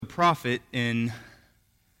prophet in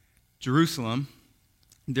Jerusalem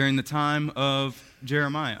during the time of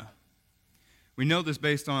Jeremiah. We know this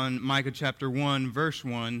based on Micah chapter 1, verse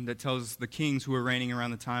 1, that tells us the kings who were reigning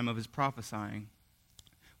around the time of his prophesying.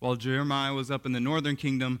 While Jeremiah was up in the northern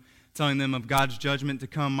kingdom telling them of God's judgment to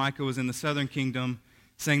come, Micah was in the southern kingdom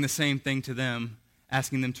saying the same thing to them,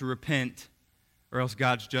 asking them to repent, or else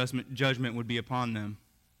God's judgment would be upon them.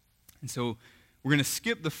 And so we're going to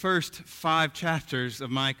skip the first 5 chapters of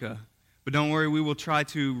Micah, but don't worry, we will try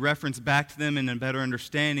to reference back to them in a better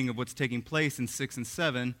understanding of what's taking place in 6 and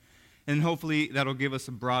 7, and hopefully that'll give us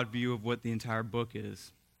a broad view of what the entire book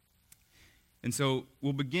is. And so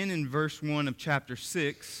we'll begin in verse 1 of chapter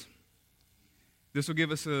 6. This will give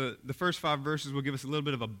us the first 5 verses will give us a little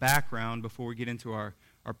bit of a background before we get into our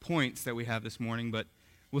points that we have this morning, but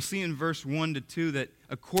we'll see in verse 1 to 2 that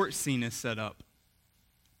a court scene is set up.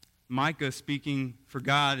 Micah, speaking for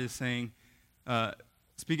God, is saying,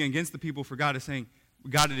 speaking against the people for God, is saying,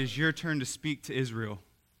 God, it is your turn to speak to Israel.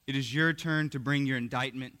 It is your turn to bring your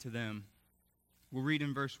indictment to them. We'll read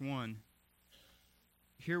in verse 1.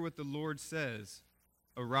 Hear what the Lord says.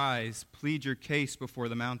 Arise, plead your case before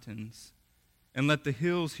the mountains, and let the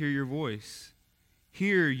hills hear your voice.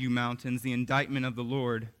 Hear, you mountains, the indictment of the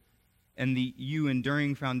Lord, and you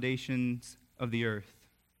enduring foundations of the earth.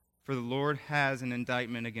 For the Lord has an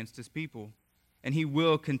indictment against his people, and he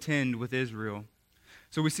will contend with Israel.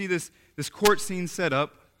 So we see this court scene set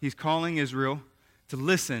up. He's calling Israel to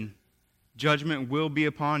listen. Judgment will be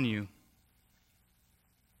upon you.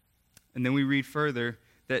 And then we read further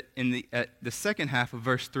that at the second half of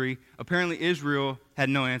verse 3, apparently Israel had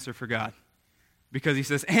no answer for God. Because he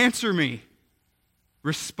says, answer me.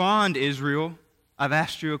 Respond, Israel. I've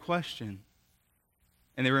asked you a question.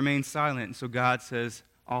 And they remain silent. And so God says,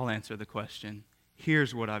 I'll answer the question.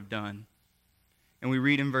 Here's what I've done. And we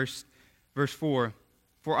read in verse 4,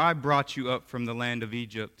 For I brought you up from the land of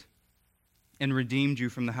Egypt and redeemed you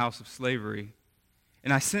from the house of slavery.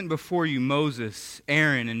 And I sent before you Moses,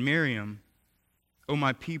 Aaron, and Miriam. O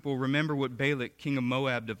my people, remember what Balak, king of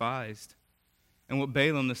Moab, devised, and what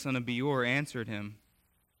Balaam, the son of Beor, answered him,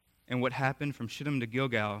 and what happened from Shittim to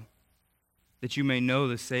Gilgal, that you may know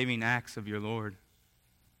the saving acts of your Lord.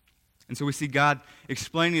 And so we see God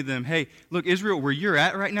explaining to them, hey, look, Israel, where you're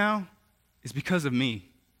at right now is because of me.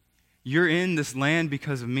 You're in this land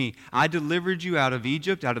because of me. I delivered you out of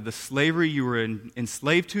Egypt, out of the slavery you were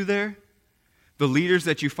enslaved to there. The leaders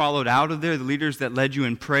that you followed out of there, the leaders that led you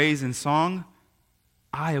in praise and song,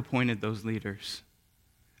 I appointed those leaders.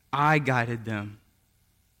 I guided them.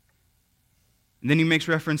 And then he makes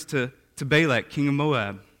reference to Balak, king of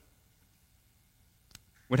Moab.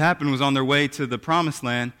 What happened was on their way to the promised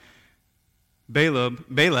land,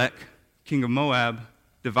 Balak, king of Moab,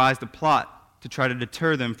 devised a plot to try to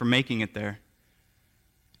deter them from making it there.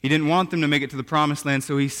 He didn't want them to make it to the promised land,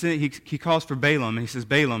 so he calls for Balaam, and he says,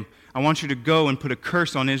 Balaam, I want you to go and put a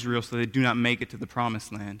curse on Israel so they do not make it to the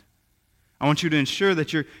promised land. I want you to ensure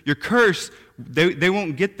that your curse, they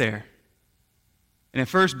won't get there. And at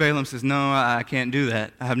first Balaam says, no, I can't do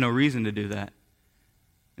that. I have no reason to do that.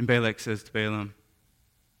 And Balak says to Balaam,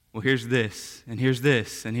 well, here's this, and here's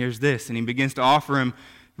this, and here's this. And he begins to offer him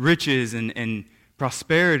riches and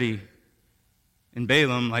prosperity. And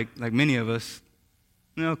Balaam, like many of us,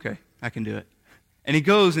 okay, I can do it. And he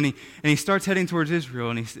goes and he starts heading towards Israel,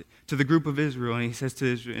 and to the group of Israel, and he says to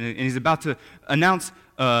Israel, and he's about to announce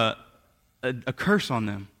a curse on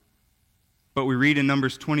them. But we read in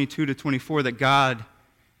Numbers 22 to 24 that God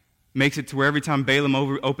makes it to where every time Balaam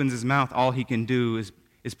opens his mouth, all he can do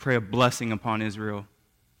is pray a blessing upon Israel.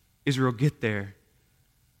 Israel, get there.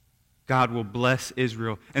 God will bless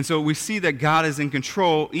Israel. And so we see that God is in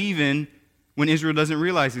control even when Israel doesn't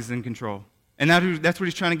realize he's in control. And that's what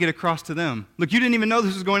he's trying to get across to them. Look, you didn't even know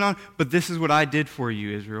this was going on, but this is what I did for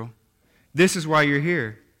you, Israel. This is why you're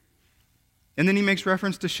here. And then he makes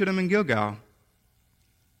reference to Shittim and Gilgal.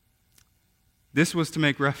 This was to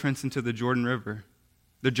make reference into the Jordan River,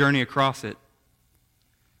 the journey across it.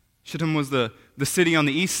 Shittim was the city on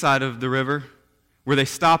the east side of the river where they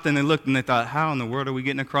stopped and they looked and they thought, how in the world are we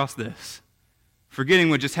getting across this?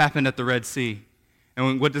 Forgetting what just happened at the Red Sea.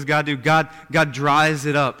 And what does God do? God dries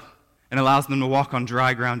it up and allows them to walk on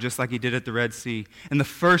dry ground just like he did at the Red Sea. And the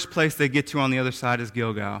first place they get to on the other side is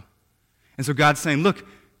Gilgal. And so God's saying, look,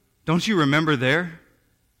 don't you remember there?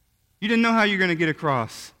 You didn't know how you're going to get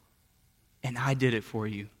across. And I did it for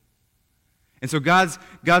you. And so God's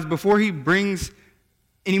before he brings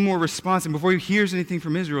any more response and before he hears anything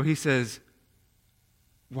from Israel, he says,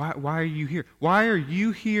 why are you here? Why are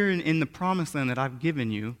you here in the promised land that I've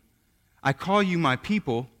given you? I call you my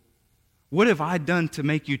people. What have I done to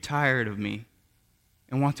make you tired of me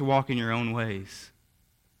and want to walk in your own ways.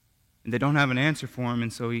 And they don't have an answer for him,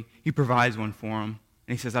 and so he provides one for them.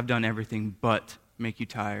 And he says, I've done everything but make you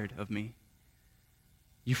tired of me.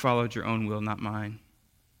 You followed your own will, not mine.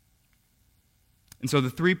 And so the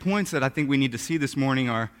 3 points that I think we need to see this morning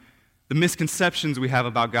are the misconceptions we have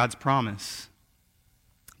about God's promise.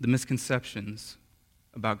 The misconceptions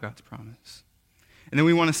about God's promise. And then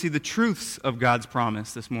we want to see the truths of God's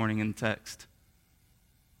promise this morning in the text.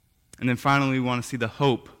 And then finally, we want to see the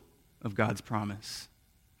hope of God's promise.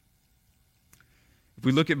 If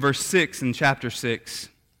we look at verse 6 in chapter 6,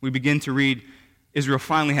 we begin to read, Israel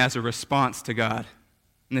finally has a response to God.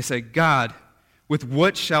 And they say, God, with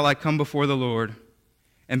what shall I come before the Lord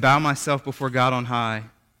and bow myself before God on high?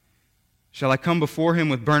 Shall I come before him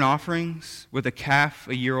with burnt offerings, with a calf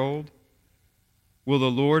a year old? Will the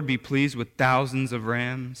Lord be pleased with thousands of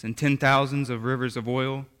rams and 10,000s of rivers of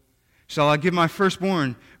oil? Shall I give my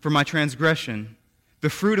firstborn for my transgression, the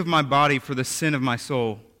fruit of my body for the sin of my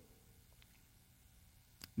soul?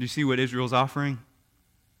 Do you see what Israel's offering?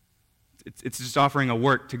 It's just offering a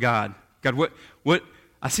work to God. God, what?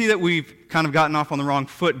 I see that we've kind of gotten off on the wrong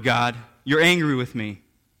foot, God. You're angry with me.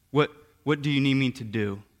 What do you need me to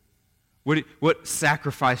do? What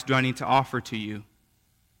sacrifice do I need to offer to you?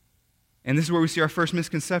 And this is where we see our first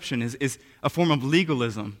misconception is a form of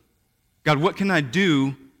legalism. God, what can I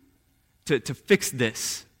do to fix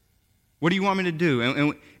this? What do you want me to do?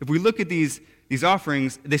 And if we look at these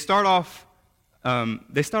offerings, they start off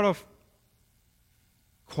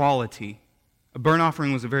quality. A burnt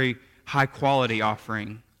offering was a very high quality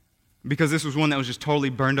offering because this was one that was just totally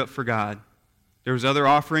burned up for God. There was other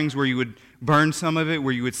offerings where you would burn some of it,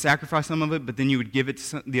 where you would sacrifice some of it, but then you would give it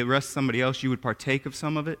to the rest to somebody else. You would partake of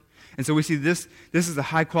some of it. And so we see this is a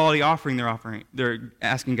high-quality offering they're offering. They're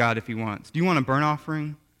asking God if he wants. Do you want a burnt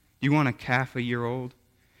offering? Do you want a calf a year old?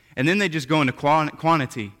 And then they just go into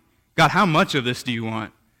quantity. God, how much of this do you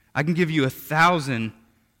want? I can give you 1,000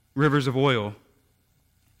 rivers of oil.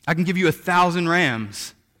 I can give you 1,000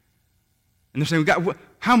 rams. And they're saying, God,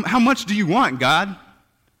 how much do you want, God?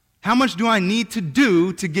 How much do I need to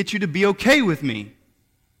do to get you to be okay with me?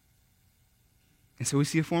 And so we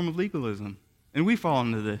see a form of legalism. And we fall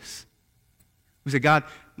into this. We say, God,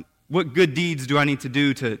 what good deeds do I need to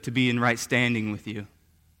do to be in right standing with you?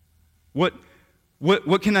 What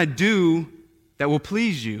can I do that will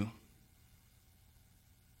please you?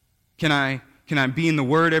 Can I be in the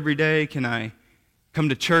Word every day? Can I come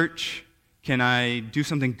to church? Can I do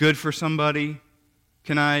something good for somebody?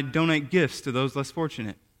 Can I donate gifts to those less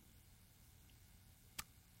fortunate?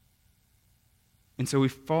 And so we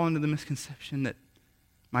fall into the misconception that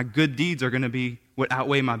my good deeds are going to be what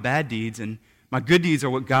outweigh my bad deeds, and my good deeds are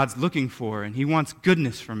what God's looking for, and he wants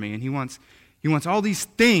goodness from me, and he wants all these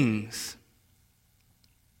things.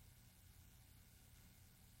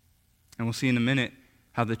 And we'll see in a minute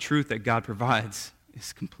how the truth that God provides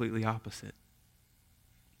is completely opposite.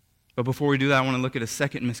 But before we do that, I want to look at a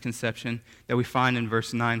second misconception that we find in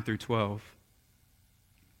verse 9 through 12.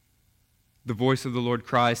 The voice of the Lord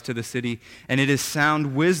cries to the city, and it is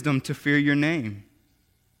sound wisdom to fear your name.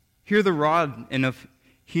 Hear of the rod and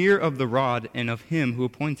of him who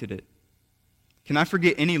appointed it. Can I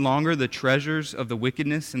forget any longer the treasures of the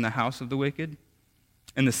wickedness in the house of the wicked,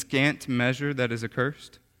 and the scant measure that is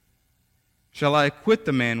accursed? Shall I acquit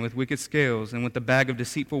the man with wicked scales and with the bag of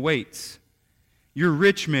deceitful weights? Your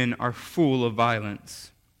rich men are full of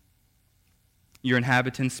violence. Your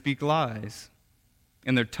inhabitants speak lies,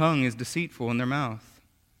 and their tongue is deceitful in their mouth.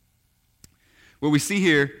 What we see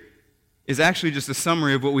here is actually just a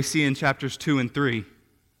summary of what we see in chapters 2 and 3.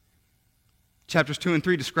 Chapters 2 and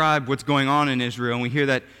 3 describe what's going on in Israel, and we hear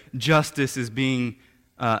that justice is being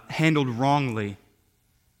handled wrongly.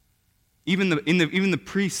 Even the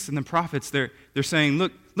priests and the prophets, they're saying,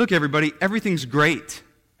 look, everybody, everything's great.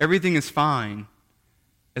 Everything is fine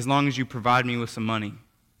as long as you provide me with some money,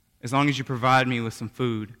 as long as you provide me with some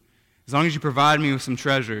food, as long as you provide me with some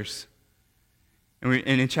treasures. And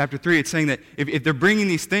in chapter 3, it's saying that if they're bringing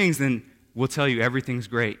these things, then we'll tell you everything's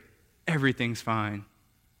great. Everything's fine.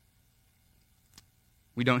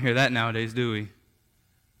 We don't hear that nowadays, do we?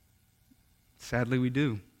 Sadly, we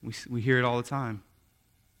do. We hear it all the time.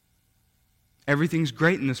 Everything's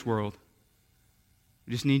great in this world.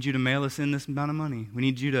 We just need you to mail us in this amount of money. We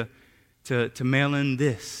need you to mail in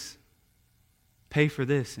this. Pay for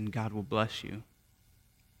this, and God will bless you.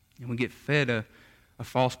 And we get fed a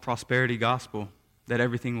false prosperity gospel that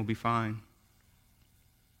everything will be fine.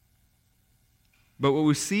 But what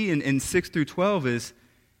we see in 6 through 12 is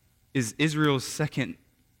Israel's second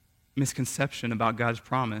misconception about God's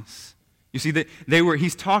promise. You see that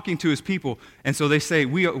he's talking to his people, and so they say,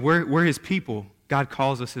 we're his people. God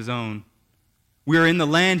calls us his own. We are in the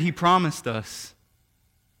land he promised us.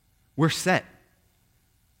 We're set.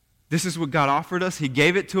 This is what God offered us. He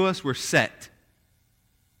gave it to us. We're set.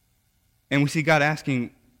 And we see God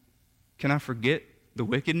asking, can I forget the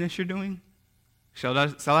wickedness you're doing? Shall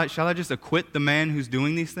I just acquit the man who's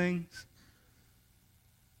doing these things?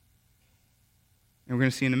 And we're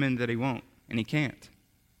going to see in a minute that he won't, and he can't.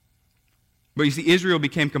 But you see, Israel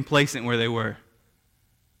became complacent where they were.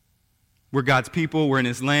 We're God's people. We're in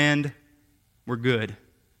his land. We're good.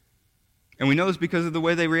 And we know this because of the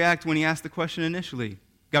way they react when he asked the question initially.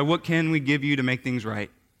 God, what can we give you to make things right?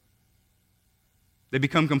 They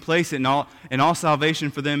become complacent, and all salvation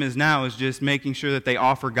for them is just making sure that they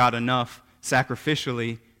offer God enough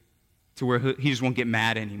sacrificially to where he just won't get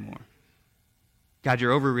mad anymore. God,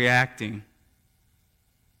 you're overreacting.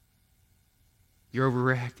 You're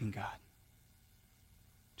overreacting, God.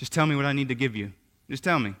 Just tell me what I need to give you. Just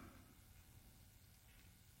tell me.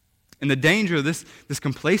 And the danger of this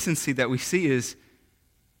complacency that we see is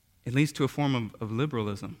it leads to a form of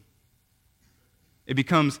liberalism. It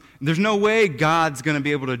becomes, there's no way God's going to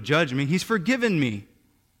be able to judge me. He's forgiven me.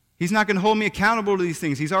 He's not going to hold me accountable to these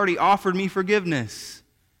things. He's already offered me forgiveness.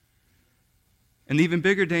 And the even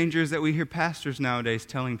bigger danger is that we hear pastors nowadays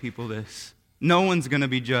telling people this. No one's going to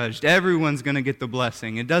be judged. Everyone's going to get the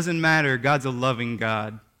blessing. It doesn't matter. God's a loving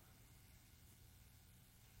God.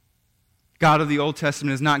 God of the Old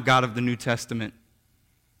Testament is not God of the New Testament.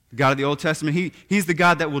 The God of the Old Testament, he's the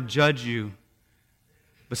God that will judge you.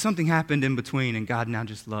 But something happened in between, and God now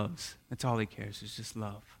just loves. That's all he cares, is just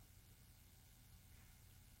love.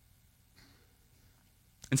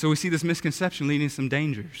 And so we see this misconception leading to some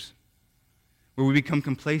dangers, where we become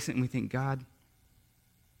complacent and we think, God,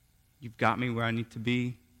 you've got me where I need to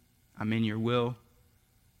be. I'm in your will.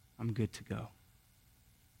 I'm good to go.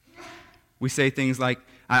 We say things like,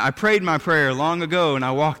 I prayed my prayer long ago, and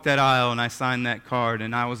I walked that aisle, and I signed that card,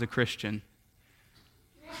 and I was a Christian.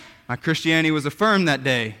 My Christianity was affirmed that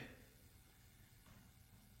day.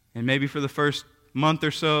 And maybe for the first month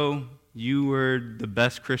or so, you were the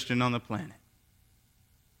best Christian on the planet.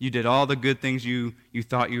 You did all the good things you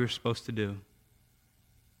thought you were supposed to do.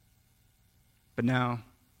 But now,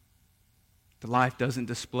 the life doesn't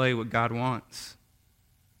display what God wants.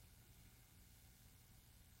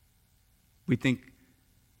 We think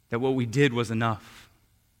that what we did was enough.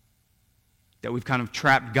 That we've kind of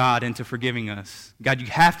trapped God into forgiving us. God, you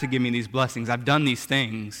have to give me these blessings. I've done these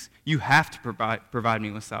things. You have to provide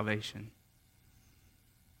me with salvation.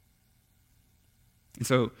 And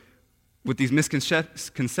so, what these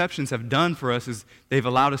misconceptions have done for us is they've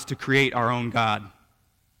allowed us to create our own God.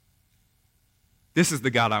 This is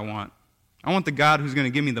the God I want. I want the God who's going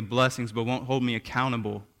to give me the blessings but won't hold me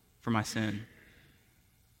accountable for my sin.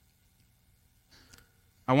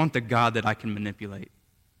 I want the God that I can manipulate.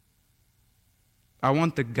 I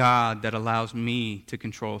want the God that allows me to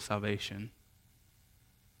control salvation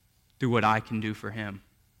through what I can do for him.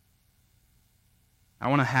 I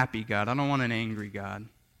want a happy God. I don't want an angry God.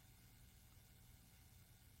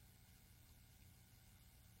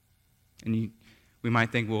 And we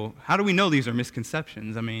might think, well, how do we know these are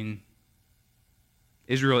misconceptions? I mean,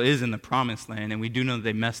 Israel is in the promised land, and we do know that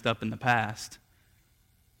they messed up in the past.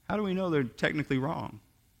 How do we know they're technically wrong?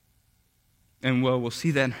 And well, we'll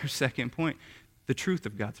see that in our second point, the truth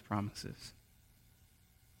of God's promises.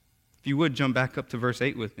 If you would, jump back up to verse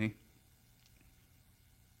 8 with me.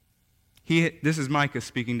 This is Micah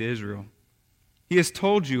speaking to Israel. He has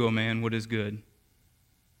told you, O man, what is good.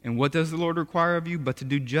 And what does the Lord require of you but to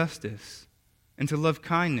do justice and to love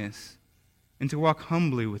kindness and to walk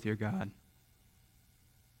humbly with your God?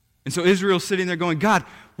 And so Israel's sitting there going, God,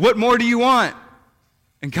 what more do you want?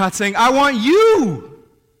 And God's saying, I want you.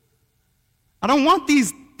 I don't want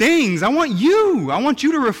these things. I want you. I want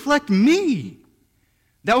you to reflect me.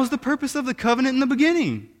 That was the purpose of the covenant in the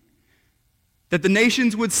beginning. That the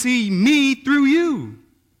nations would see me through you.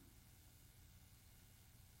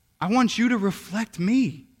 I want you to reflect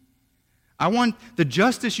me. I want the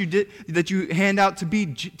justice that you hand out to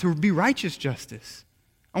be righteous justice.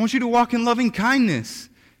 I want you to walk in loving kindness.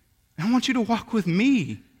 And I want you to walk with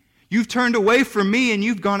me. You've turned away from me and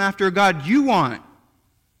you've gone after a God you want.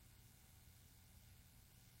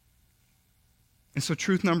 And so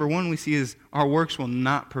truth number one we see is our works will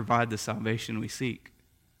not provide the salvation we seek.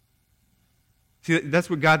 See, that's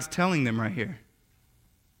what God's telling them right here.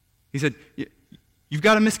 He said, you've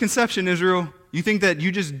got a misconception, Israel. You think that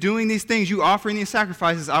you just doing these things, you offering these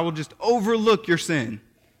sacrifices, I will just overlook your sin.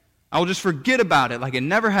 I will just forget about it like it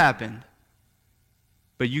never happened.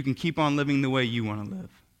 But you can keep on living the way you want to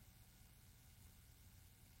live.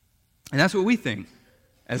 And that's what we think.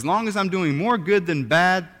 As long as I'm doing more good than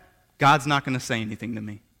bad, God's not going to say anything to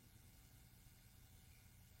me.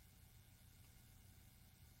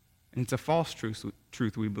 And it's a false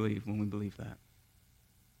truth we believe when we believe that.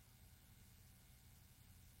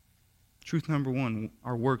 Truth number one,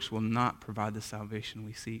 our works will not provide the salvation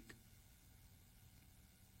we seek.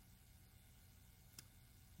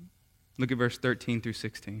 Look at verse 13 through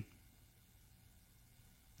 16.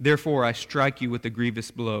 Therefore I strike you with a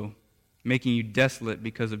grievous blow, making you desolate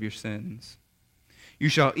because of your sins. You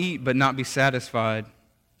shall eat but not be satisfied,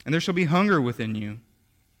 and there shall be hunger within you.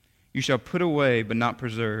 You shall put away but not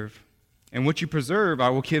preserve, and what you preserve I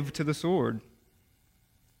will give to the sword.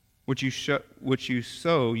 What you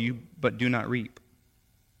sow you but do not reap.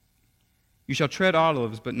 You shall tread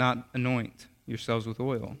olives but not anoint yourselves with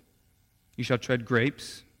oil. You shall tread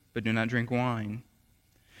grapes but do not drink wine.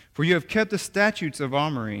 For you have kept the statutes of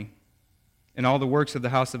Omri and all the works of the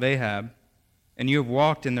house of Ahab, and you have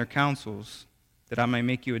walked in their counsels, that I may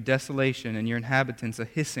make you a desolation and your inhabitants a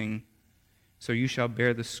hissing, so you shall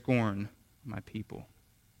bear the scorn of my people.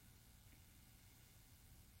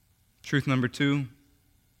 Truth number two,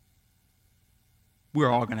 we're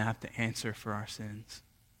all going to have to answer for our sins.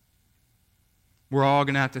 We're all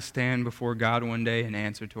going to have to stand before God one day and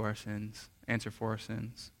answer for our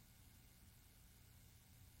sins.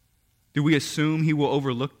 Do we assume he will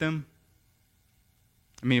overlook them?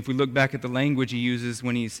 I mean, if we look back at the language he uses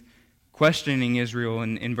when he's questioning Israel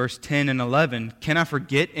in verse 10 and 11, can I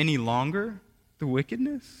forget any longer the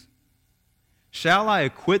wickedness? Shall I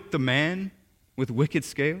acquit the man with wicked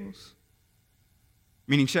scales?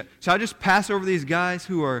 Meaning, shall I just pass over these guys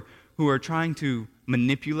who are trying to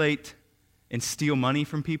manipulate and steal money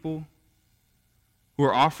from people? Who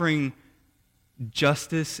are offering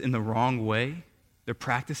justice in the wrong way? They're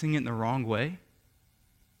practicing it in the wrong way?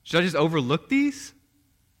 Should I just overlook these?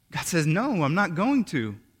 God says, no, I'm not going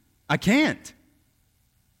to. I can't.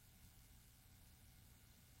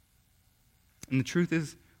 And the truth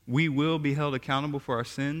is, we will be held accountable for our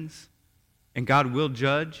sins, and God will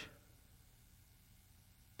judge,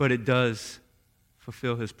 but it does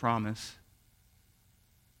fulfill his promise.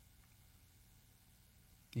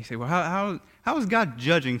 You say, well, how is God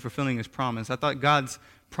judging, fulfilling his promise? I thought God's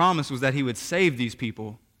promise was that he would save these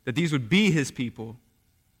people, that these would be his people.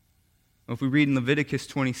 Well, if we read in Leviticus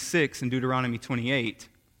 26 and Deuteronomy 28,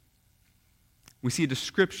 we see a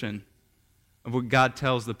description of what God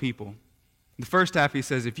tells the people. In the first half, he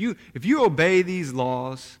says, if you obey these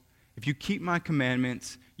laws, if you keep my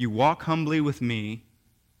commandments, you walk humbly with me,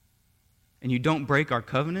 and you don't break our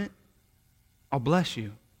covenant, I'll bless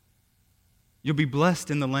you. You'll be blessed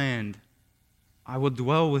in the land. I will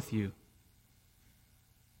dwell with you.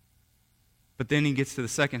 But then he gets to the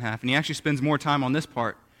second half, and he actually spends more time on this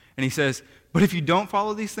part. And he says, but if you don't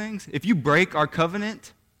follow these things, if you break our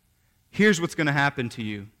covenant, here's what's going to happen to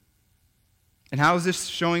you. And how is this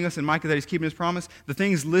showing us in Micah that he's keeping his promise? The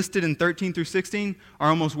things listed in 13 through 16 are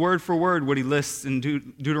almost word for word what he lists in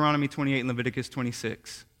Deuteronomy 28 and Leviticus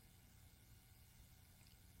 26.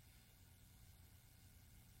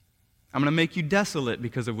 I'm going to make you desolate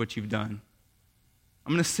because of what you've done.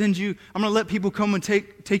 I'm going to let people come and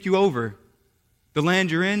take you over. The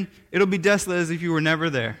land you're in, it'll be desolate as if you were never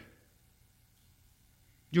there.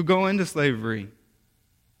 You'll go into slavery.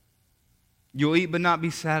 You'll eat but not be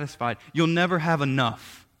satisfied. You'll never have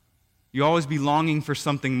enough. You'll always be longing for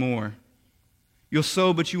something more. You'll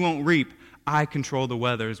sow but you won't reap. I control the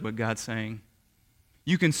weather is what God's saying.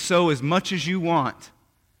 You can sow as much as you want,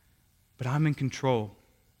 but I'm in control.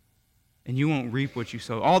 And you won't reap what you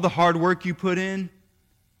sow. All the hard work you put in,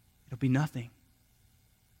 it'll be nothing.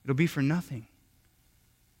 It'll be for nothing.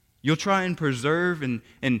 You'll try and preserve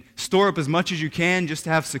and store up as much as you can just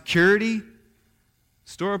to have security.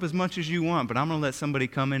 Store up as much as you want, but I'm going to let somebody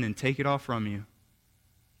come in and take it all from you.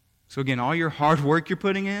 So again, all your hard work you're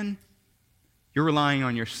putting in, you're relying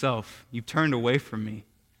on yourself. You've turned away from me.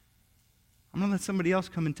 I'm going to let somebody else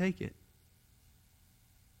come and take it.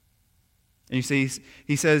 And you see,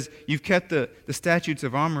 he says, you've kept the statutes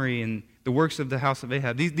of Omri and the works of the house of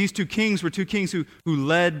Ahab. These two kings were two kings who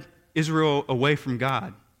led Israel away from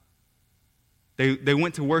God. They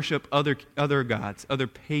went to worship other gods, other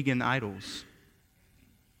pagan idols.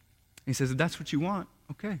 He says, if that's what you want,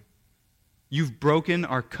 okay. You've broken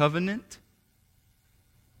our covenant.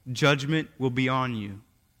 Judgment will be on you.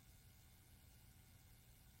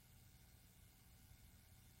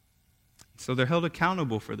 So they're held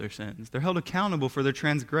accountable for their sins. They're held accountable for their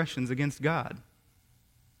transgressions against God.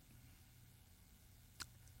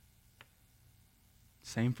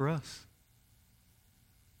 Same for us.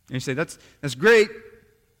 And you say, that's great,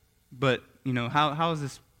 but how is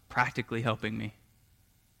this practically helping me?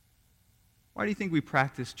 Why do you think we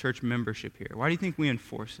practice church membership here? Why do you think we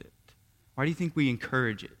enforce it? Why do you think we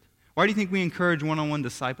encourage it? Why do you think we encourage one-on-one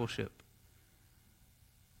discipleship?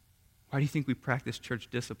 Why do you think we practice church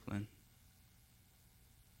discipline?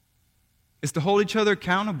 It's to hold each other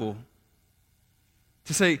accountable.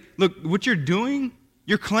 To say, look, what you're doing,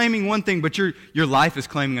 you're claiming one thing, but your life is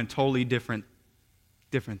claiming a totally different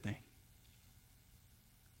thing.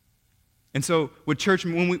 And so with church,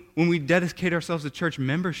 when we dedicate ourselves to church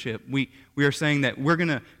membership, we are saying that we're going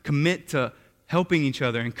to commit to helping each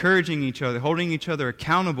other, encouraging each other, holding each other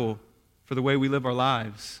accountable for the way we live our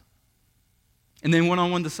lives. And then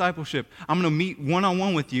one-on-one discipleship. I'm going to meet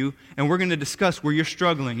one-on-one with you, and we're going to discuss where you're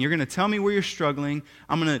struggling. You're going to tell me where you're struggling.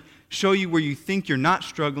 I'm going to show you where you think you're not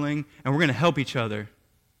struggling, and we're going to help each other.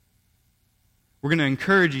 We're going to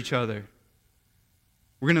encourage each other.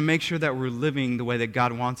 We're going to make sure that we're living the way that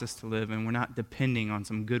God wants us to live, and we're not depending on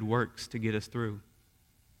some good works to get us through.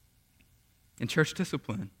 And church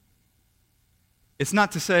discipline. It's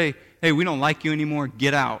not to say, hey, we don't like you anymore,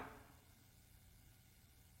 get out.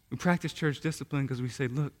 We practice church discipline because we say,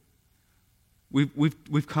 look,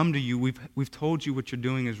 we've come to you, we've told you what you're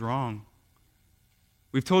doing is wrong.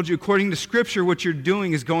 We've told you according to Scripture what you're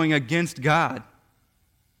doing is going against God.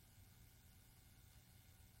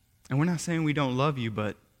 And we're not saying we don't love you,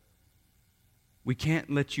 but we can't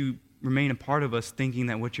let you remain a part of us thinking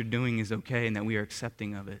that what you're doing is okay and that we are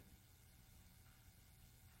accepting of it.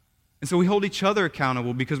 And so we hold each other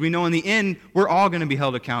accountable because we know in the end we're all going to be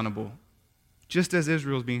held accountable, just as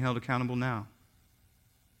Israel is being held accountable now.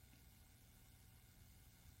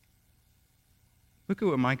 Look at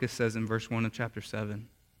what Micah says in verse 1 of chapter 7.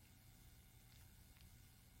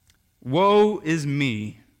 Woe is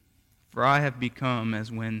me, for I have become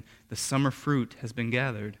as when the summer fruit has been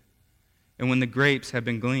gathered, and when the grapes have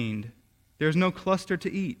been gleaned. There is no cluster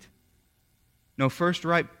to eat, no first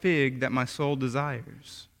ripe fig that my soul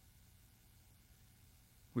desires.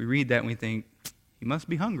 We read that and we think, he must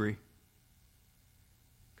be hungry.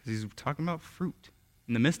 Because he's talking about fruit.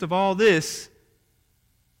 In the midst of all this,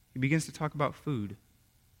 he begins to talk about food.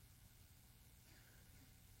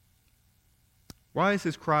 Why is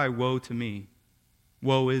his cry, woe to me?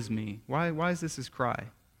 Woe is me. Why is this his cry?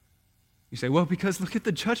 You say, well, because look at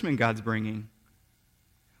the judgment God's bringing.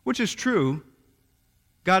 Which is true.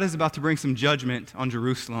 God is about to bring some judgment on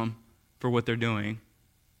Jerusalem for what they're doing.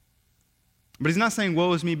 But he's not saying,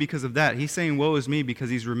 woe is me because of that. He's saying, woe is me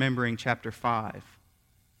because he's remembering chapter 5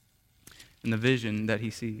 and the vision that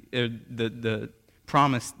he sees, the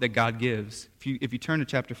promise that God gives. If you turn to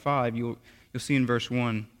chapter 5, you'll see in verse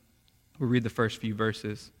 1, we'll read the first few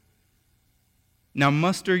verses. Now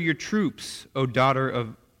muster your troops, O daughter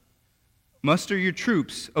of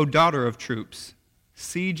troops.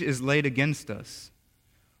 Siege is laid against us.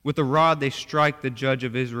 With a rod they strike the judge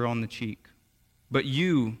of Israel on the cheek. But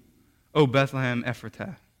you, O Bethlehem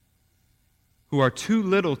Ephratah, who are too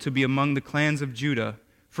little to be among the clans of Judah,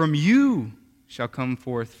 from you shall come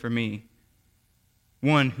forth for me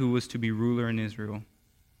one who was to be ruler in Israel,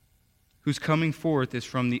 whose coming forth is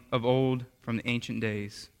from the ancient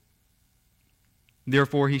days.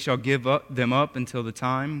 Therefore he shall give them up until the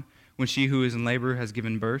time when she who is in labor has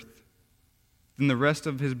given birth. Then the rest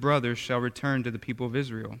of his brothers shall return to the people of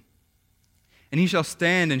Israel. And he shall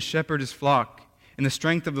stand and shepherd his flock in the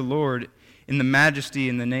strength of the Lord, in the majesty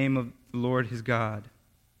in the name of the Lord his God.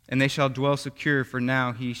 And they shall dwell secure, for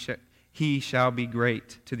now he shall be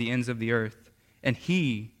great to the ends of the earth, and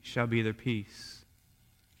he shall be their peace.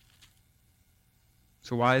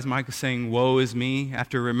 So why is Micah saying, woe is me,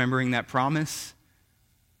 after remembering that promise?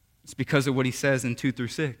 It's because of what he says in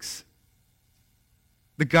 2-6.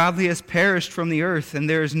 The godly has perished from the earth, and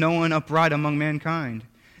there is no one upright among mankind.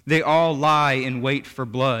 They all lie in wait for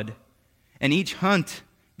blood, and each hunt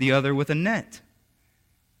the other with a net.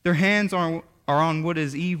 Their hands are on what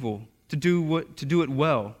is evil, to do it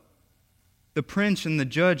well. The prince and the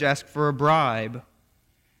judge ask for a bribe,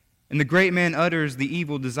 and the great man utters the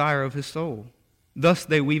evil desire of his soul. Thus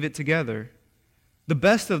they weave it together. The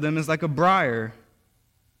best of them is like a briar,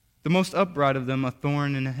 the most upright of them a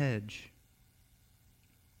thorn in a hedge.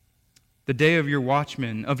 The day of your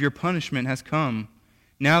watchmen, of your punishment has come.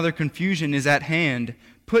 Now their confusion is at hand.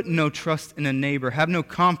 Put no trust in a neighbor. Have no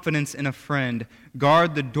confidence in a friend.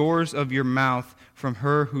 Guard the doors of your mouth from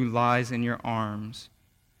her who lies in your arms.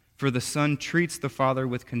 For the son treats the father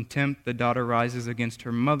with contempt. The daughter rises against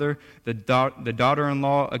her mother. The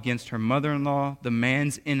daughter-in-law against her mother-in-law. The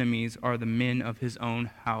man's enemies are the men of his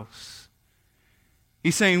own house.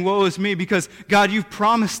 He's saying, woe is me, because God, you've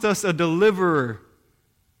promised us a deliverer.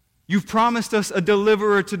 You've promised us a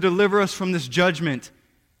deliverer to deliver us from this judgment.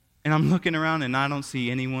 And I'm looking around and I don't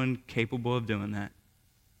see anyone capable of doing that.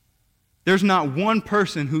 There's not one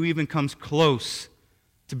person who even comes close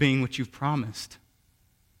to being what you've promised.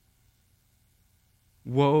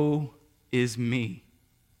 Woe is me.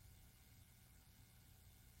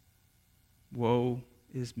 Woe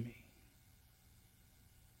is me.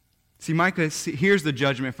 See, Micah hears the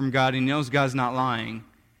judgment from God, and he knows God's not lying.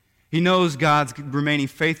 He knows God's remaining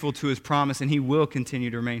faithful to his promise, and he will continue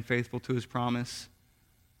to remain faithful to his promise.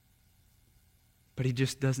 But he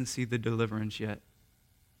just doesn't see the deliverance yet.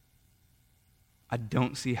 I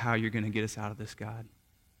don't see how you're going to get us out of this, God.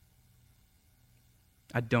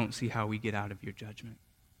 I don't see how we get out of your judgment.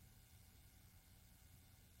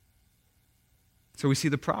 So we see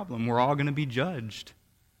the problem. We're all going to be judged.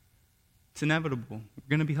 It's inevitable. We're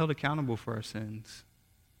going to be held accountable for our sins.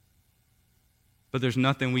 But there's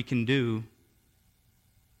nothing we can do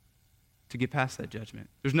to get past that judgment.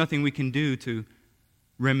 There's nothing we can do to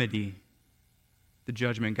remedy the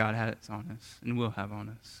judgment God has on us and will have on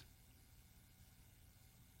us.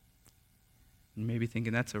 You may be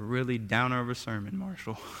thinking, that's a really downer of a sermon,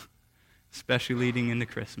 Marshall, especially leading into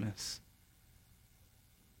Christmas.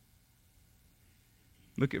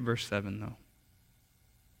 Look at verse 7, though.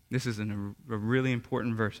 This is a really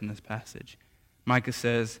important verse in this passage. Micah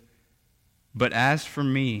says, "But as for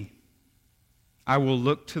me, I will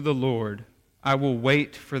look to the Lord. I will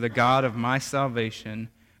wait for the God of my salvation.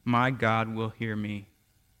 My God will hear me."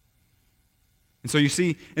 And so you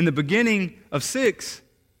see, in the beginning of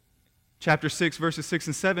chapter 6, verses 6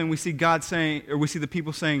 and 7, we see God saying, or we see the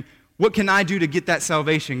people saying, "What can I do to get that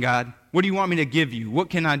salvation, God? What do you want me to give you? What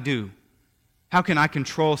can I do? How can I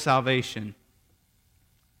control salvation?"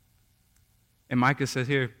 And Micah says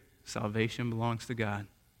here, salvation belongs to God.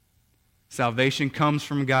 Salvation comes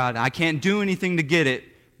from God. I can't do anything to get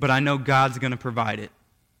it, but I know God's going to provide it.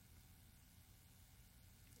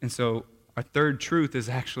 And so our third truth is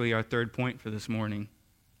actually our third point for this morning,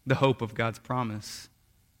 the hope of God's promise.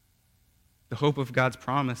 The hope of God's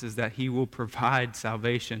promise is that he will provide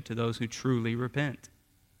salvation to those who truly repent.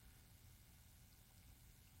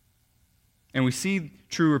 And we see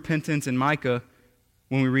true repentance in Micah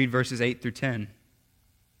when we read verses 8 through 10.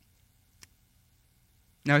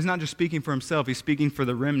 Now, he's not just speaking for himself, he's speaking for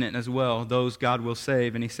the remnant as well, those God will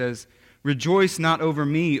save. And he says, "Rejoice not over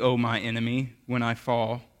me, O my enemy. When I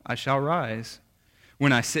fall, I shall rise.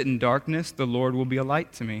 When I sit in darkness, the Lord will be a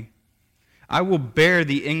light to me. I will bear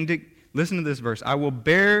listen to this verse. I will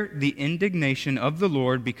bear the indignation of the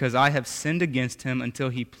Lord because I have sinned against him until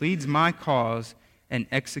he pleads my cause and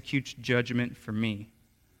executes judgment for me.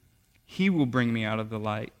 He will bring me out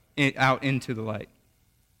into the light.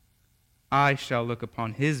 I shall look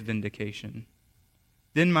upon his vindication.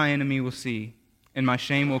 Then my enemy will see, and my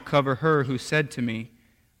shame will cover her who said to me,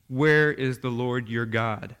 'Where is the Lord your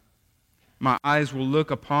God?' My eyes will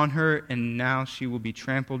look upon her, and now she will be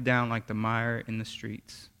trampled down like the mire in the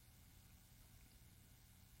streets."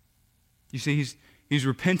 You see, he's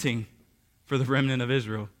repenting for the remnant of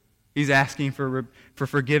Israel. He's asking for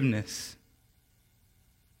forgiveness.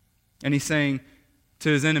 And he's saying to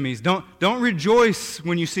his enemies, don't rejoice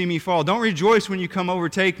when you see me fall. Don't rejoice when you come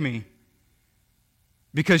overtake me.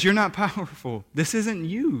 Because you're not powerful. This isn't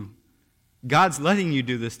you. God's letting you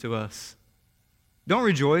do this to us. Don't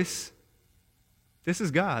rejoice. This is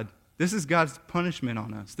God. This is God's punishment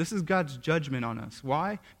on us. This is God's judgment on us.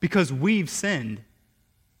 Why? Because we've sinned.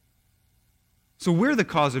 So we're the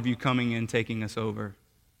cause of you coming in, taking us over.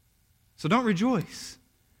 So don't rejoice.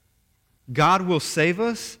 God will save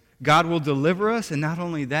us. God will deliver us. And not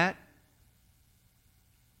only that,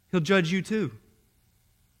 he'll judge you too.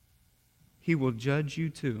 He will judge you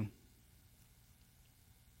too.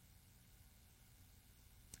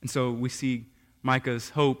 And so we see Micah's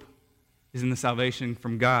hope is in the salvation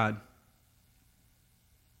from God.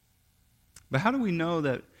 But how do we know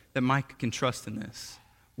that Micah can trust in this?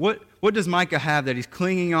 What does Micah have that he's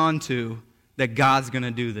clinging on to that God's going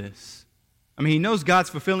to do this? I mean, he knows God's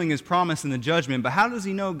fulfilling his promise in the judgment, but how does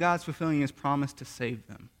he know God's fulfilling his promise to save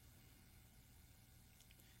them?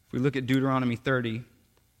 If we look at Deuteronomy 30,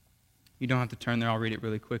 you don't have to turn there, I'll read it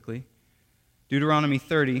really quickly. Deuteronomy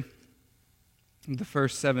 30, the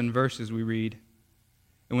first 7 verses we read.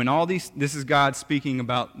 And when all these, this is God speaking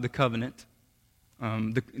about the covenant.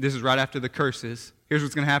 This is right after the curses. Here's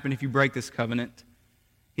what's going to happen if you break this covenant.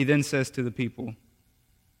 He then says to the people,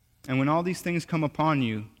 "And when all these things come upon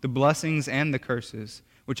you, the blessings and the curses,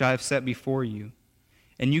 which I have set before you,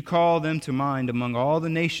 and you call them to mind among all the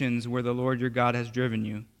nations where the Lord your God has driven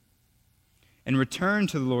you, and return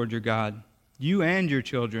to the Lord your God, you and your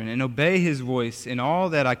children, and obey his voice in all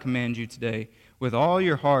that I command you today, with all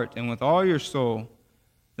your heart and with all your soul,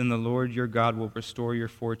 then the Lord your God will restore your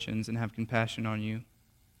fortunes and have compassion on you.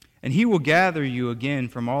 And he will gather you again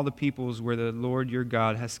from all the peoples where the Lord your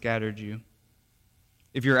God has scattered you.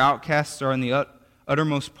 If your outcasts are in the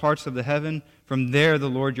uttermost parts of the heaven, from there the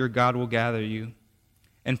Lord your God will gather you,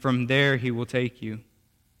 and from there he will take you.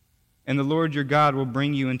 And the Lord your God will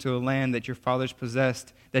bring you into a land that your fathers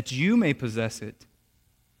possessed, that you may possess it.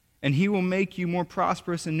 And he will make you more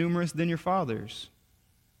prosperous and numerous than your fathers.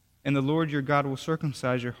 And the Lord your God will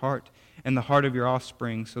circumcise your heart and the heart of your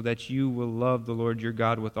offspring, so that you will love the Lord your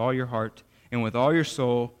God with all your heart and with all your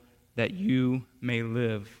soul, that you may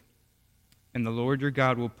live. And the Lord your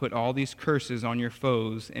God will put all these curses on your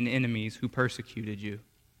foes and enemies who persecuted you.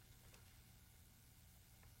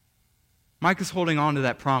 Micah's holding on to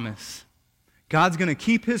that promise. God's going to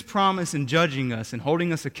keep his promise in judging us and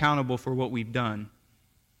holding us accountable for what we've done.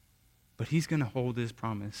 But he's going to hold his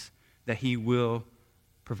promise that he will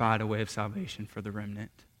provide a way of salvation for the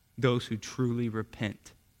remnant, those who truly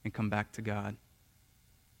repent and come back to God.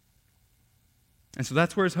 And so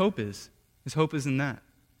that's where his hope is. His hope is in that.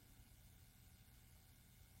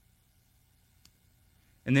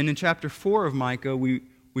 And then in chapter 4 of Micah, we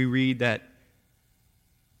read that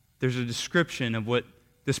there's a description of what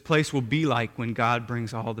this place will be like when God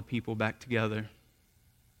brings all the people back together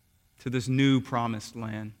to this new promised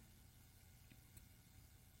land.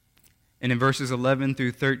 And in verses 11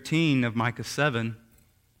 through 13 of Micah 7,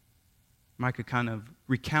 Micah kind of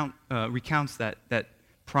recounts that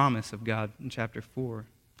promise of God in chapter 4.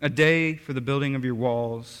 A day for the building of your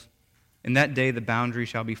walls. In that day the boundary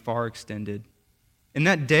shall be far extended. In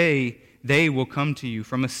that day they will come to you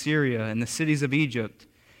from Assyria and the cities of Egypt,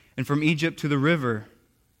 and from Egypt to the river,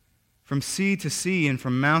 from sea to sea and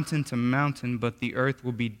from mountain to mountain, but the earth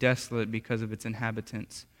will be desolate because of its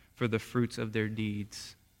inhabitants, for the fruits of their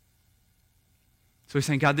deeds. So he's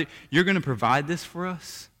saying, God, you're going to provide this for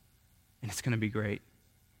us, and it's going to be great.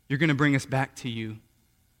 You're going to bring us back to you,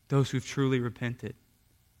 those who've truly repented.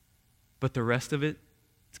 But the rest of it,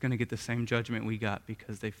 it's going to get the same judgment we got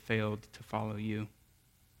because they failed to follow you.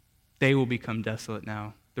 They will become desolate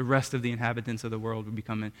now. The rest of the inhabitants of the world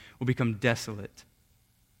will become desolate.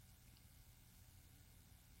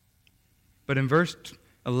 But in verse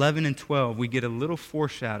 11 and 12, we get a little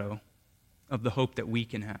foreshadow of the hope that we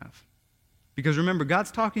can have. Because remember, God's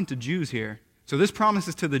talking to Jews here. So this promise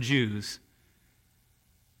is to the Jews.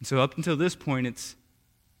 And so up until this point, it's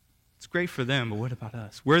great for them, but what about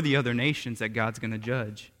us? We're the other nations that God's going to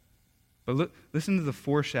judge. But listen to the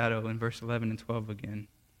foreshadow in verse 11 and 12 again.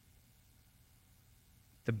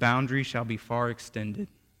 The boundary shall be far extended.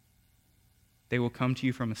 They will come to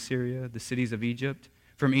you from Assyria, the cities of Egypt,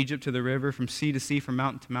 from Egypt to the river, from sea to sea, from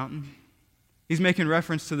mountain to mountain. He's making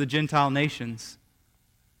reference to the Gentile nations.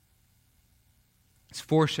 It's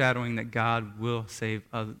foreshadowing that God will save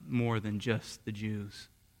more than just the Jews.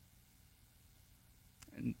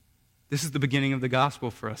 And this is the beginning of the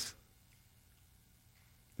gospel for us.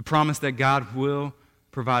 The promise that God will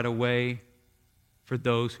provide a way for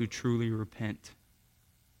those who truly repent.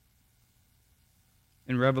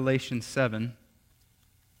 In Revelation 7,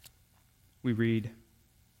 we read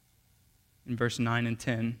in verse 9 and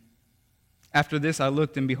 10, After this I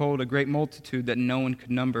looked, and behold, a great multitude that no one could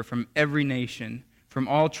number, from every nation, from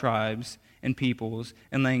all tribes and peoples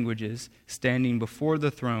and languages, standing before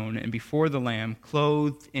the throne and before the Lamb,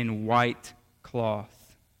 clothed in white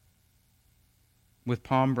cloth, with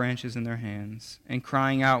palm branches in their hands, and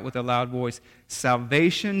crying out with a loud voice,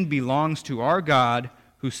 Salvation belongs to our God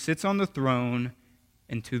who sits on the throne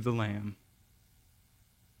and to the Lamb.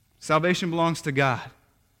 Salvation belongs to God.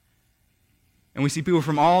 And we see people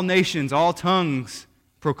from all nations, all tongues,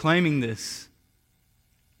 proclaiming this.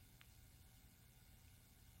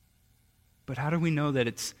 But how do we know that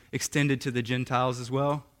it's extended to the Gentiles as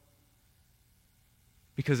well?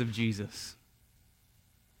 Because of Jesus.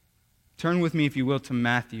 Turn with me, if you will, to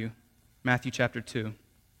Matthew chapter 2.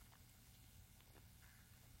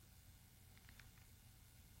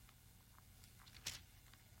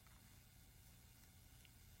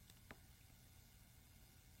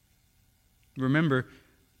 Remember,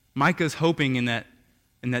 Micah's hoping in that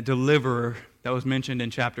deliverer that was mentioned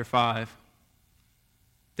in chapter 5.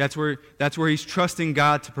 That's where he's trusting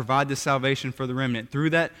God to provide the salvation for the remnant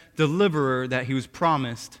through that deliverer that he was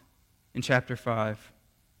promised in chapter 5.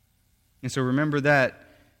 And so remember that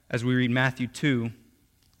as we read Matthew 2,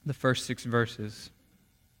 the first 6 verses.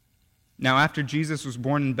 Now after Jesus was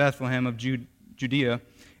born in Bethlehem of Judea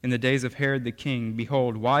in the days of Herod the king,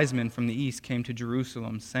 behold, wise men from the east came to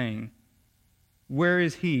Jerusalem, saying, Where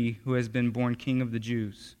is he who has been born King of the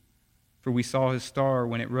Jews? For we saw his star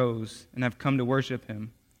when it rose, and have come to worship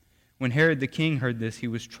him. When Herod the king heard this, he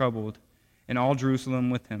was troubled, and all Jerusalem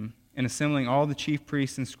with him. And assembling all the chief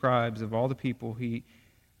priests and scribes of all the people, he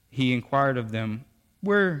inquired of them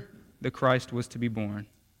where the Christ was to be born.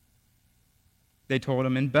 They told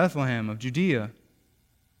him, in Bethlehem of Judea.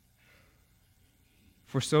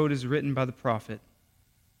 For so it is written by the prophet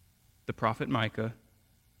Micah,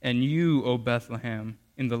 and you, O Bethlehem,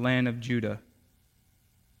 in the land of Judah,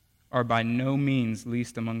 are by no means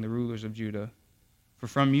least among the rulers of Judah. For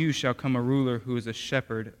from you shall come a ruler who is a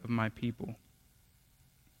shepherd of my people.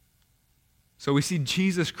 So we see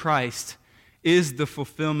Jesus Christ is the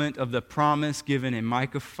fulfillment of the promise given in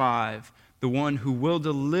Micah 5, the one who will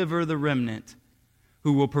deliver the remnant,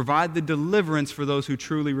 who will provide the deliverance for those who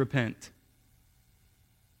truly repent.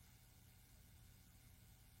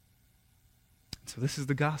 So this is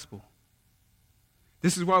the gospel.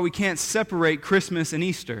 This is why we can't separate Christmas and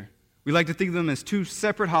Easter. We like to think of them as two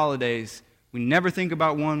separate holidays. We never think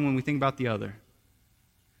about one when we think about the other.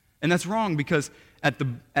 And that's wrong, because at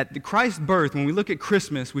the Christ's birth, when we look at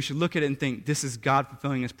Christmas, we should look at it and think, this is God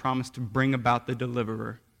fulfilling his promise to bring about the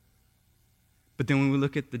deliverer. But then when we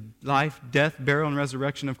look at the life, death, burial, and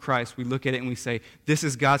resurrection of Christ, we look at it and we say, this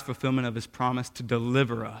is God's fulfillment of his promise to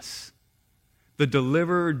deliver us. The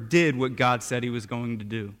deliverer did what God said he was going to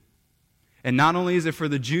do. And not only is it for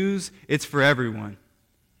the Jews, it's for everyone.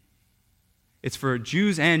 It's for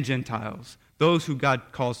Jews and Gentiles, those who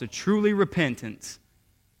God calls to truly repentance.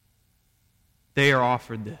 They are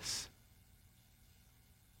offered this.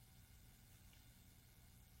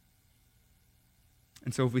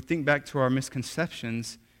 And so if we think back to our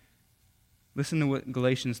misconceptions, listen to what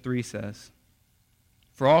Galatians 3 says.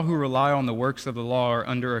 For all who rely on the works of the law are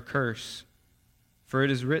under a curse. For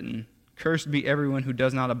it is written, cursed be everyone who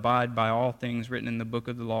does not abide by all things written in the book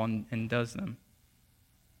of the law and does them.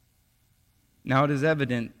 Now it is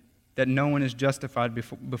evident that no one is justified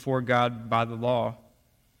before God by the law,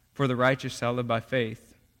 for the righteous shall live by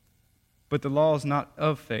faith. But the law is not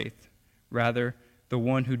of faith. Rather, the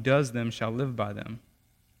one who does them shall live by them.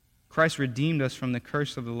 Christ redeemed us from the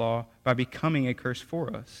curse of the law by becoming a curse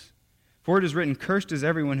for us. For it is written, cursed is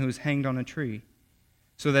everyone who is hanged on a tree,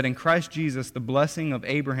 so that in Christ Jesus the blessing of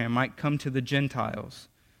Abraham might come to the Gentiles,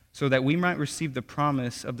 so that we might receive the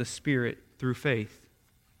promise of the Spirit through faith.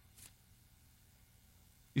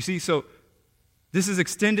 You see, so this is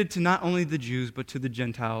extended to not only the Jews, but to the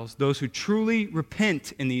Gentiles. Those who truly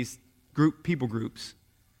repent in these people groups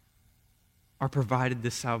are provided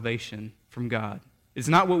this salvation from God. It's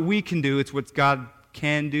not what we can do, it's what God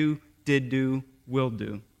can do, did do, will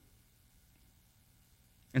do.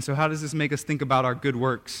 And so how does this make us think about our good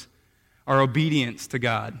works, our obedience to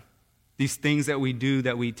God? These things that we do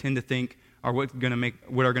that we tend to think are what are going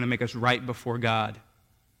to make us right before God.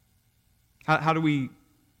 How do we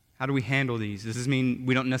handle these? Does this mean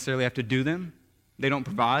we don't necessarily have to do them? They don't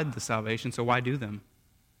provide the salvation, so why do them?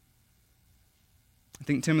 I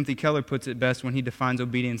think Timothy Keller puts it best when he defines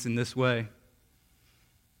obedience in this way.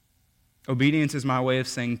 Obedience is my way of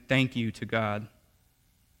saying thank you to God,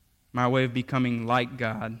 my way of becoming like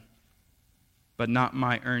God, but not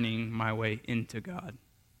my earning my way into God.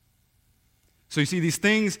 So you see, these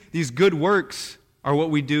things, these good works, are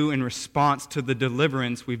what we do in response to the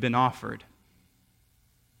deliverance we've been offered.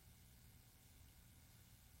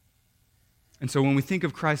 And so when we think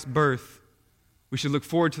of Christ's birth, we should look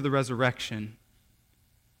forward to the resurrection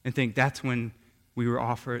and think that's when we were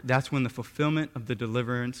offered, that's when the fulfillment of the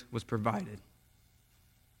deliverance was provided.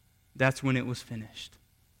 That's when it was finished.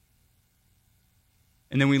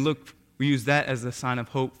 And then we use that as a sign of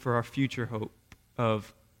hope for our future hope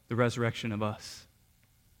of the resurrection of us.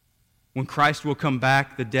 When Christ will come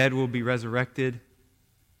back, the dead will be resurrected,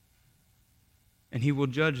 and he will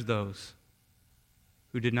judge those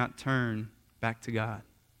who did not turn back to God.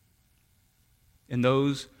 And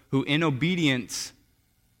those who in obedience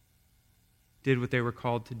did what they were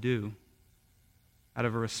called to do out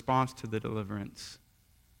of a response to the deliverance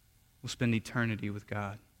will spend eternity with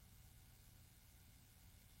God.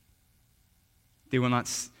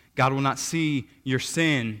 God will not see your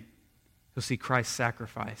sin. He'll see Christ's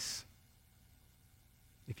sacrifice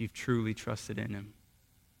if you've truly trusted in him,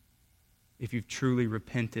 if you've truly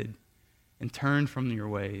repented and turned from your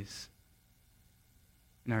ways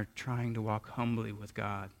and are trying to walk humbly with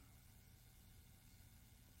God.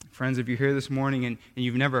 Friends, if you're here this morning and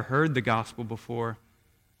you've never heard the gospel before,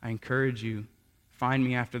 I encourage you, find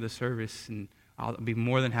me after the service, and I'll be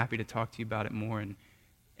more than happy to talk to you about it more and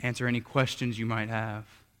answer any questions you might have.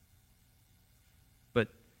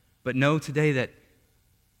 But know today that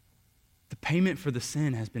the payment for the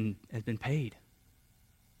sin has been paid.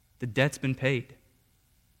 The debt's been paid.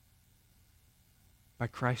 by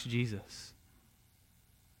Christ Jesus.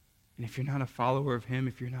 And if you're not a follower of him,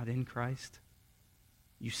 if you're not in Christ,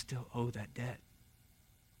 you still owe that debt.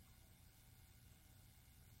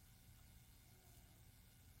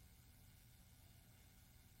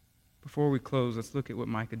 Before we close, let's look at what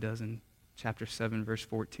Micah does in chapter 7, verse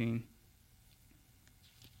 14.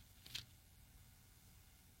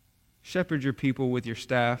 Shepherd your people with your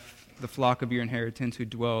staff, the flock of your inheritance who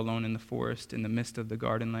dwell alone in the forest, in the midst of the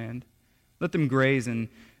garden land. Let them graze in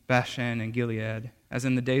Bashan and Gilead, as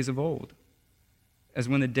in the days of old, as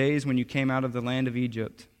when the days when you came out of the land of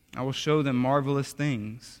Egypt. I will show them marvelous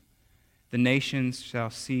things. The nations shall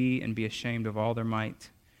see and be ashamed of all their might,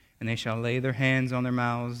 and they shall lay their hands on their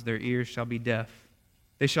mouths, their ears shall be deaf.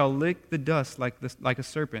 They shall lick the dust like a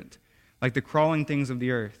serpent, like the crawling things of the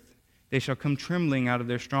earth. They shall come trembling out of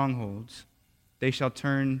their strongholds. They shall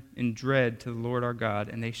turn in dread to the Lord our God,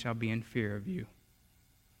 and they shall be in fear of you.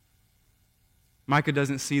 Micah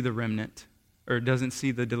doesn't see the remnant, or doesn't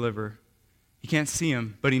see the deliverer. He can't see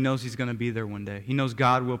him, but he knows he's going to be there one day. He knows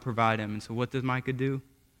God will provide him. And so what does Micah do?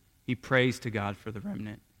 He prays to God for the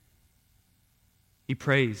remnant. He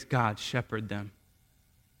prays, God, shepherd them.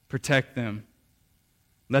 Protect them.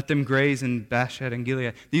 Let them graze in Bashan and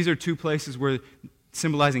Gilead. These are two places where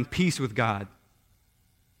symbolizing peace with God,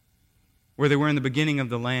 where they were in the beginning of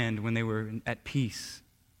the land when they were at peace.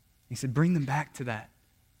 He said, bring them back to that.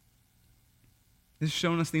 This is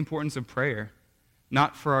showing us the importance of prayer,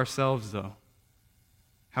 not for ourselves, though.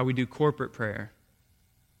 How we do corporate prayer,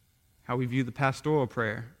 how we view the pastoral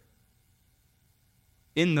prayer.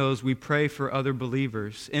 In those, we pray for other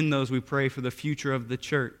believers. In those, we pray for the future of the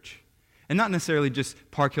church. And not necessarily just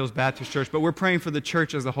Park Hills Baptist Church, but we're praying for the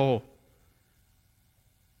church as a whole.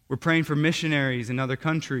 We're praying for missionaries in other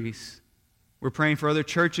countries. We're praying for other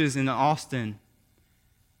churches in Austin.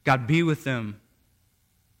 God, be with them.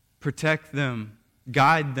 Protect them.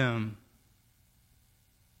 Guide them.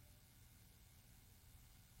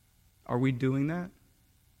 Are we doing that?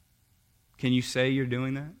 Can you say you're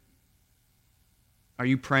doing that? Are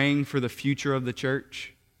you praying for the future of the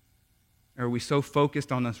church? Or are we so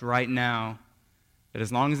focused on us right now that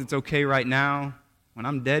as long as it's okay right now, when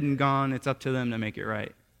I'm dead and gone, it's up to them to make it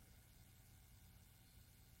right?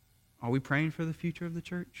 Are we praying for the future of the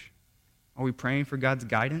church? Are we praying for God's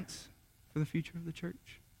guidance for the future of the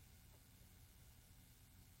church?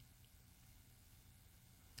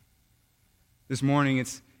 This morning,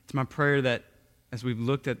 it's my prayer that as we've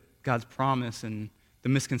looked at God's promise and the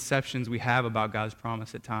misconceptions we have about God's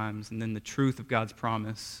promise at times, and then the truth of God's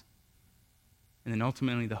promise, and then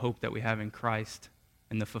ultimately the hope that we have in Christ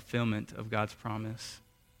and the fulfillment of God's promise,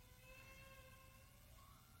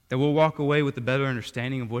 that we'll walk away with a better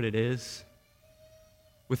understanding of what it is,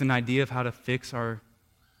 with an idea of how to fix our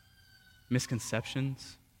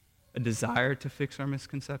misconceptions, a desire to fix our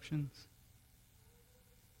misconceptions,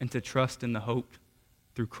 and to trust in the hope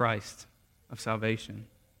through Christ of salvation.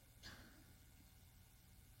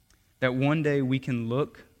 That one day we can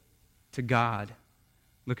look to God,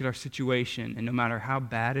 look at our situation, and no matter how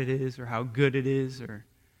bad it is or how good it is or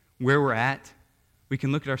where we're at, we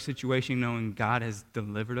can look at our situation knowing God has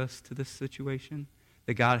delivered us to this situation,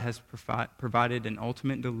 that God has provided an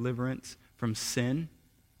ultimate deliverance from sin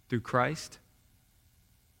through Christ.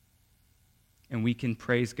 And we can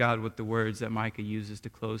praise God with the words that Micah uses to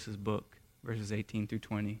close his book, verses 18 through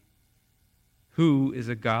 20. Who is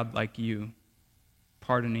a God like you,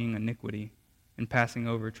 pardoning iniquity and passing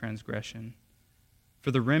over transgression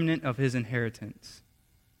for the remnant of his inheritance?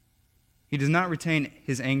 He does not retain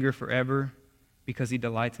his anger forever because he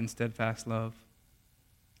delights in steadfast love.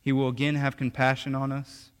 He will again have compassion on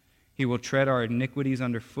us. He will tread our iniquities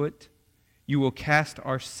underfoot. You will cast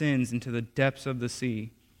our sins into the depths of the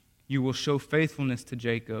sea. You will show faithfulness to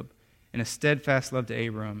Jacob and a steadfast love to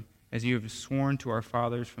Abraham, as you have sworn to our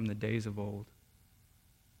fathers from the days of old.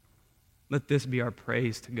 Let this be our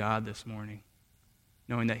praise to God this morning,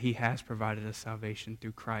 knowing that he has provided us salvation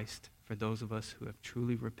through Christ for those of us who have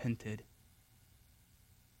truly repented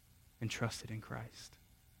and trusted in Christ.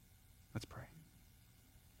 Let's pray.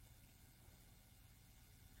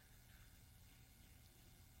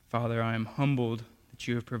 Father, I am humbled that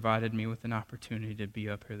you have provided me with an opportunity to be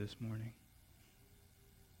up here this morning,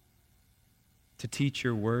 to teach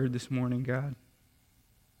your word this morning, God.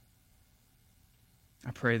 I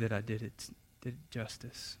pray that I did it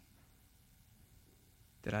justice,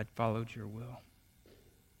 that I'd followed your will.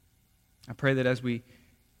 I pray that as we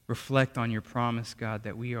reflect on your promise, God,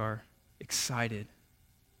 that we are excited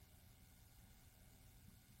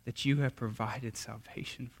that you have provided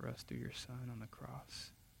salvation for us through your Son on the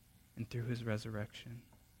cross and through his resurrection.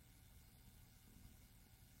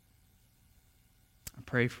 I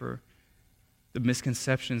pray for the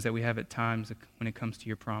misconceptions that we have at times when it comes to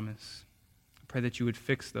your promise. I pray that you would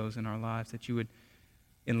fix those in our lives, that you would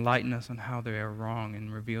enlighten us on how they are wrong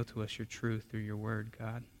and reveal to us your truth through your word,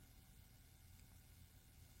 God.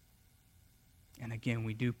 And again,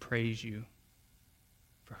 we do praise you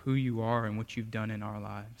for who you are and what you've done in our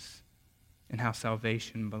lives and how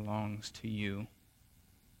salvation belongs to you.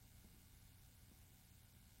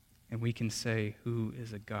 And we can say, who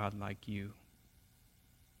is a God like you?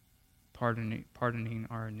 Pardoning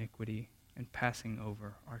our iniquity and passing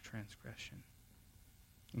over our transgression.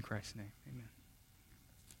 In Christ's name, amen.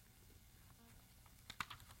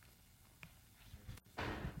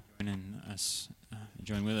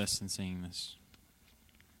 Join with us in singing this.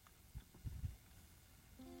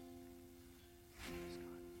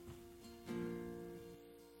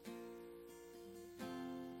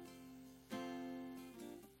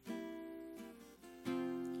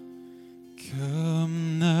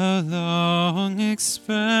 Come, the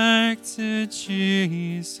long-expected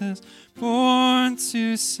Jesus, born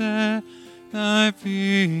to set thy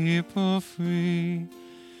people free.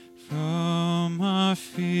 From our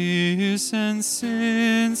fears and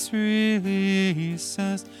sins release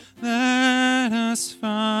us, let us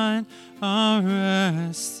find our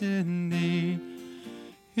rest in thee.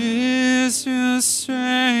 Israel's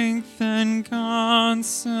strength and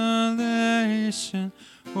consolation,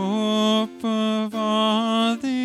 hope of all the